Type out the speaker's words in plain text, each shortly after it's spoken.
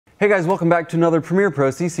Hey guys, welcome back to another Premiere Pro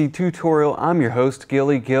CC tutorial. I'm your host,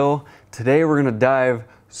 Gilly Gill. Today we're gonna dive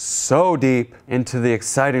so deep into the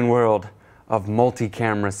exciting world of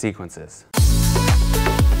multi-camera sequences.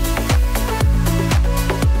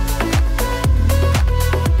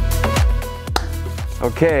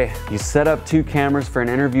 Okay, you set up two cameras for an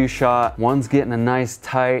interview shot. One's getting a nice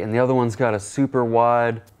tight and the other one's got a super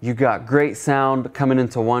wide. You got great sound coming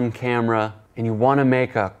into one camera, and you want to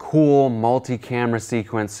make a cool multi-camera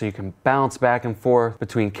sequence so you can bounce back and forth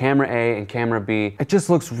between camera A and camera B. It just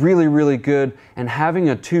looks really, really good, and having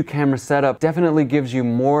a two-camera setup definitely gives you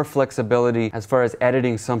more flexibility as far as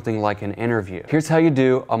editing something like an interview. Here's how you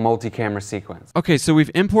do a multi-camera sequence. Okay, so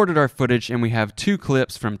we've imported our footage and we have two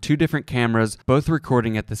clips from two different cameras, both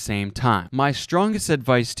recording at the same time. My strongest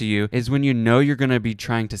advice to you is when you know you're going to be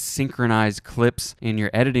trying to synchronize clips in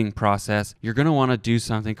your editing process, you're going to want to do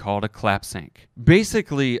something called a clap sync.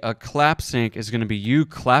 Basically, a clap sync is going to be you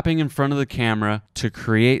clapping in front of the camera to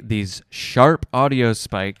create these sharp audio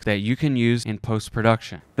spikes that you can use in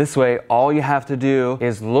post-production. This way, all you have to do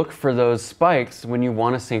is look for those spikes when you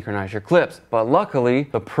want to synchronize your clips. But luckily,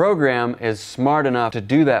 the program is smart enough to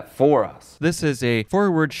do that for us. This is a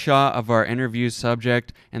forward shot of our interview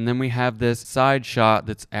subject, and then we have this side shot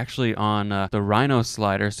that's actually on the Rhino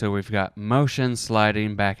slider, so we've got motion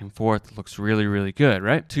sliding back and forth. It looks really, really good,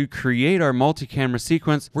 right? To create our multi-camera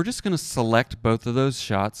sequence, we're just going to select both of those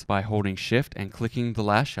shots by holding Shift and clicking the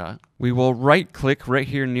last shot. We will right-click right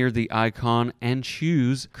here near the icon and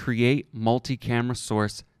choose Create Multi-Camera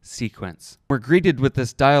Source Sequence. We're greeted with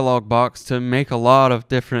this dialog box to make a lot of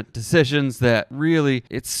different decisions that really,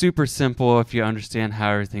 it's super simple if you understand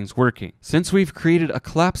how everything's working. Since we've created a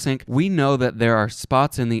clap sync, we know that there are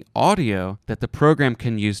spots in the audio that the program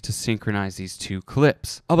can use to synchronize these two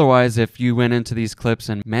clips. Otherwise, if you went into these clips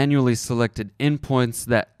and manually selected endpoints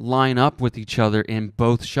that line up with each other in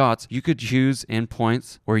both shots, you could choose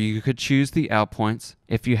endpoints or you could choose the out points.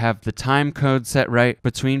 If you have the time code set right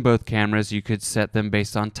between both cameras, you could set them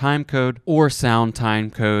based on time code or sound time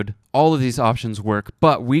code. All of these options work,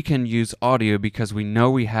 but we can use audio because we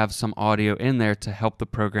know we have some audio in there to help the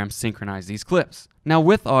program synchronize these clips. Now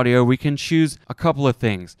with audio, we can choose a couple of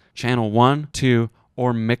things: channel 1, 2,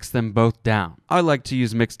 or mix them both down. I like to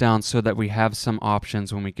use mix down so that we have some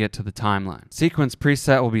options when we get to the timeline. Sequence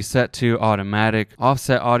preset will be set to automatic.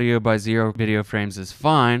 Offset audio by 0 video frames is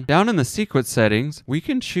fine. Down in the sequence settings, we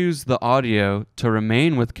can choose the audio to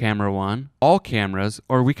remain with camera 1, all cameras,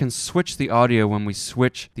 or we can switch the audio when we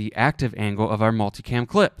switch the active angle of our multicam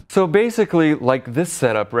clip. So basically, like this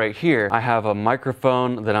setup right here, I have a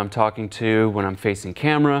microphone that I'm talking to when I'm facing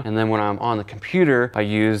camera, and then when I'm on the computer, I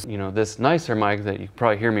use, this nicer mic that you can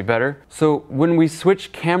probably hear me better. So when we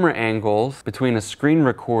switch camera angles between a screen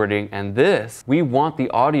recording and this, we want the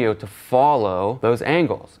audio to follow those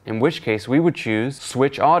angles, in which case we would choose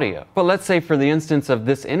switch audio. But let's say for the instance of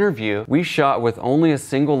this interview, we shot with only a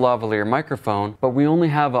single lavalier microphone, but we only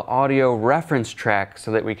have an audio reference track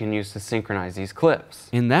so that we can use to synchronize these clips.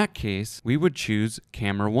 In that case, we would choose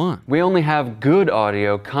camera 1. We only have good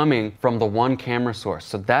audio coming from the one camera source,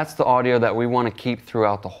 so that's the audio that we want to keep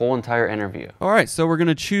throughout the whole entire interview. All right, so we're going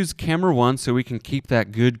to choose camera 1 so we can keep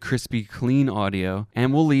that good, crispy, clean audio,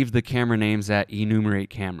 and we'll leave the camera names at enumerate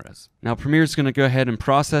cameras. Now Premiere's going to go ahead and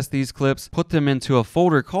process these clips, put them into a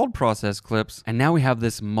folder called process clips, and now we have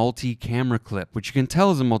this multi-camera clip, which you can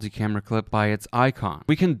tell is a multi-camera clip by its icon.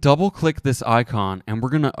 We can double click this icon and we're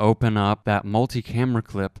going to open up that multi-camera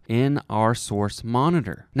clip in our source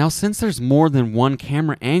monitor. Now since there's more than one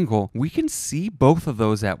camera angle, we can see both of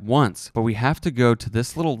those at once, but we have to go to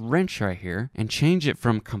this little wrench right here and change it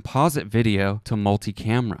from composite video to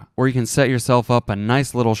multi-camera. Or you can set yourself up a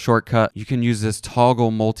nice little shortcut. You can use this toggle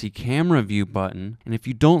multi-camera view button, and if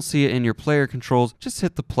you don't see it in your player controls, just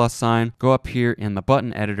hit the plus sign, go up here in the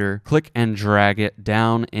button editor, click and drag it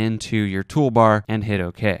down into your toolbar and hit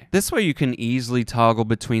OK. This way you can easily toggle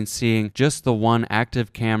between seeing just the one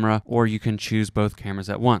active camera, or you can choose both cameras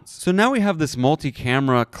at once. So now we have this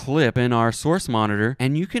multi-camera clip in our source monitor,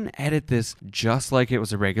 and you can edit this just like it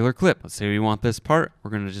was a regular clip. Let's say we want this part.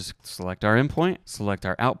 We're going to just select our endpoint, select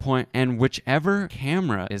our out point, and whichever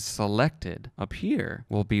camera is selected up here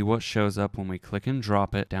will be what shows up when we click and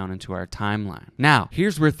drop it down into our timeline. Now,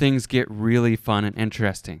 here's where things get really fun and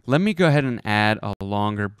interesting. Let me go ahead and add a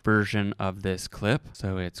longer version of this clip.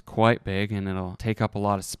 So it's quite big and it'll take up a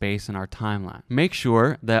lot of space in our timeline. Make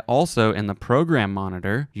sure that also in the program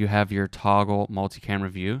monitor, you have your toggle multi-camera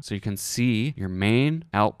view so you can see your main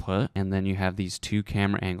output, and then you have these two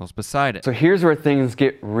camera angles beside it. So here's where things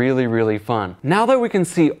get really, really fun. Now that we can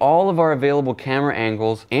see all of our available camera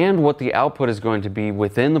angles and what the output is going to be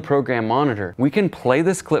within the program monitor, we can play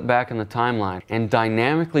this clip back in the timeline and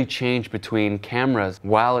dynamically change between cameras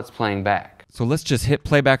while it's playing back. So let's just hit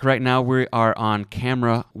playback right now. We are on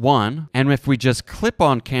camera 1. And if we just clip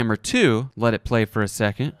on camera 2, let it play for a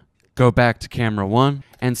second, go back to camera 1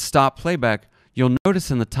 and stop playback, you'll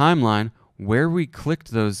notice in the timeline where we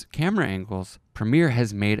clicked those camera angles, Premiere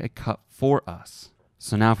has made a cut for us.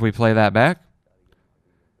 So now if we play that back,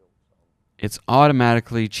 it's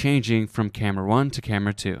automatically changing from camera 1 to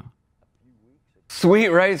camera 2. Sweet,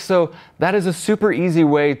 right? So that is a super easy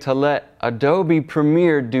way to let Adobe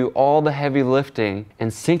Premiere do all the heavy lifting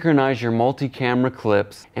and synchronize your multi-camera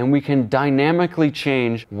clips, and we can dynamically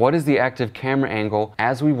change what is the active camera angle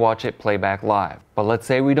as we watch it play back live. But let's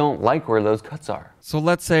say we don't like where those cuts are. So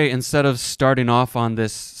let's say instead of starting off on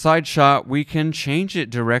this side shot, we can change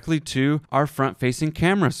it directly to our front-facing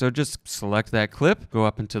camera. So just select that clip, go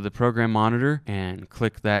up into the program monitor and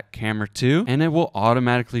click that camera 2, and it will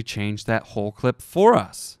automatically change that whole clip for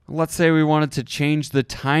us. Let's say we wanted to change the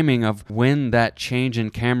timing of when that change in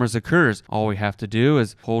cameras occurs. All we have to do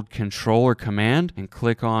is hold Control or Command and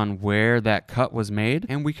click on where that cut was made,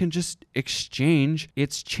 and we can just exchange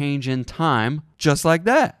its change in time just like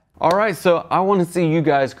that. All right, so I want to see you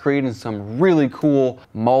guys creating some really cool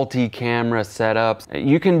multi-camera setups.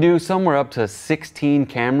 You can do somewhere up to 16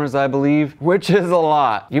 cameras, I believe, which is a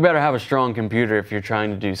lot. You better have a strong computer if you're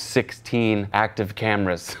trying to do 16 active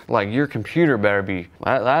cameras. Like, your computer better be,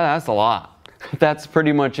 that's a lot. That's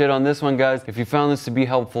pretty much it on this one, guys. If you found this to be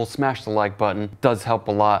helpful, smash the like button. It does help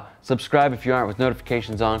a lot. Subscribe if you aren't with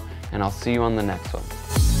notifications on, and I'll see you on the next one.